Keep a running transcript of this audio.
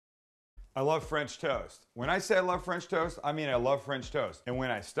I love French toast. When I say I love French toast, I mean I love French toast. And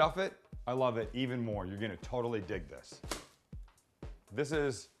when I stuff it, I love it even more. You're gonna totally dig this. This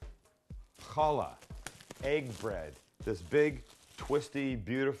is challah, egg bread. This big, twisty,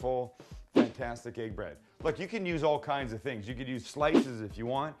 beautiful, fantastic egg bread. Look, you can use all kinds of things. You could use slices if you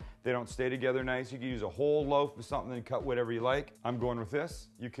want. They don't stay together nice. You can use a whole loaf of something and cut whatever you like. I'm going with this.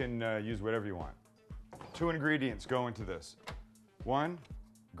 You can use whatever you want. 2 ingredients go into this. 1,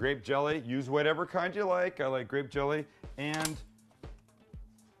 grape jelly. Use whatever kind you like. I like grape jelly. And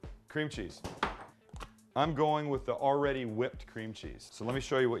cream cheese. I'm going with the already whipped cream cheese. So let me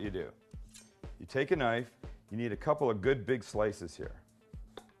show you what you do. You take a knife. You need a couple of good big slices here.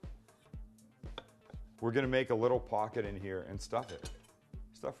 We're gonna make a little pocket in here and stuff it.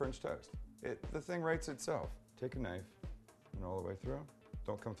 Stuff French toast. The thing writes itself. Take a knife and all the way through.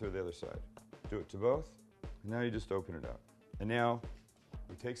 Don't come through the other side. Do it to both. And now you just open it up. And now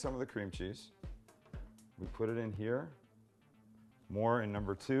we take some of the cream cheese. We put it in here. More in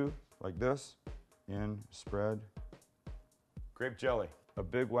number 2, like this. And spread. Grape jelly. A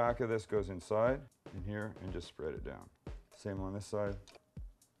big whack of this goes inside in here and just spread it down. Same on this side.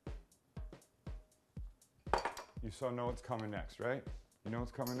 You so know what's coming next, right? You know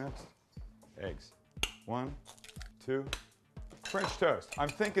what's coming next? Eggs. 1, 2, French toast. I'm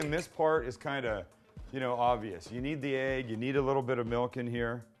thinking this part is kind of, obvious. You need the egg, you need a little bit of milk in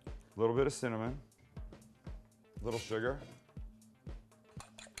here, a little bit of cinnamon, a little sugar.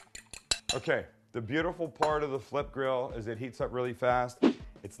 Okay, the beautiful part of the FlipGrill is it heats up really fast.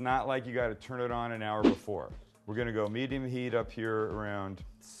 It's not like you got to turn it on an hour before. We're gonna go medium heat up here around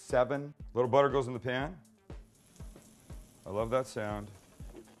 7. A little butter goes in the pan. I love that sound.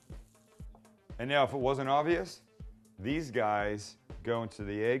 And now if it wasn't obvious, these guys go into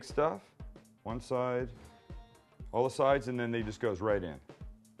the egg stuff, one side, all the sides, and then they just goes right in.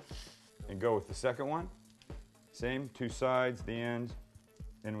 And go with the second one. Same, 2 sides, the end,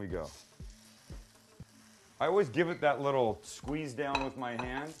 in we go. I always give it that little squeeze down with my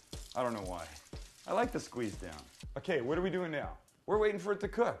hand. I don't know why. I like the squeeze down. Okay, what are we doing now? We're waiting for it to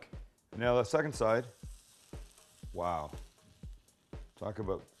cook. Now the second side. Wow. Talk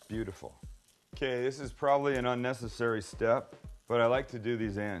about beautiful. Okay, this is probably an unnecessary step, but I like to do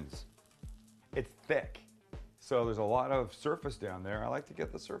these ends. It's thick, so there's a lot of surface down there. I like to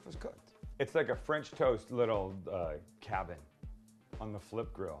get the surface cooked. It's like a French toast little cabin on the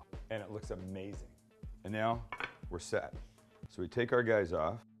FlipGrill, and it looks amazing. And now we're set. So we take our guys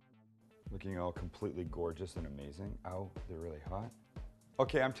off, looking all completely gorgeous and amazing. Ow, they're really hot.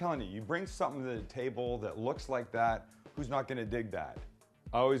 Okay, I'm telling you, you bring something to the table that looks like that, who's not gonna dig that?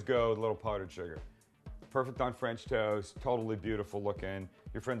 I always go with a little powdered sugar. Perfect on French toast, totally beautiful looking.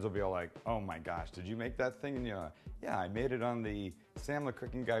 Your friends will be all like, oh my gosh, did you make that thing? And you're like, yeah, I made it on the Sam the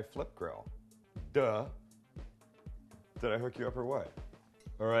Cooking Guy FlipGrill. Duh. Did I hook you up or what?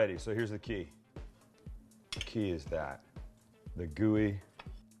 Alrighty, so here's the key. The key is that. The gooey,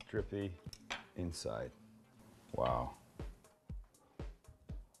 drippy inside. Wow.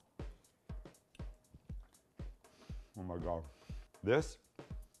 Oh my God. This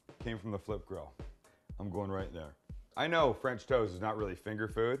came from the FlipGrill. I'm going right there. I know French toast is not really finger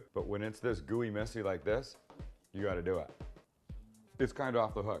food, but when it's this gooey messy like this, you gotta do it. It's kind of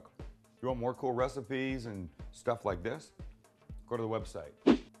off the hook. You want more cool recipes and stuff like this? Go to the website,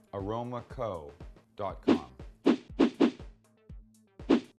 aromaco.com.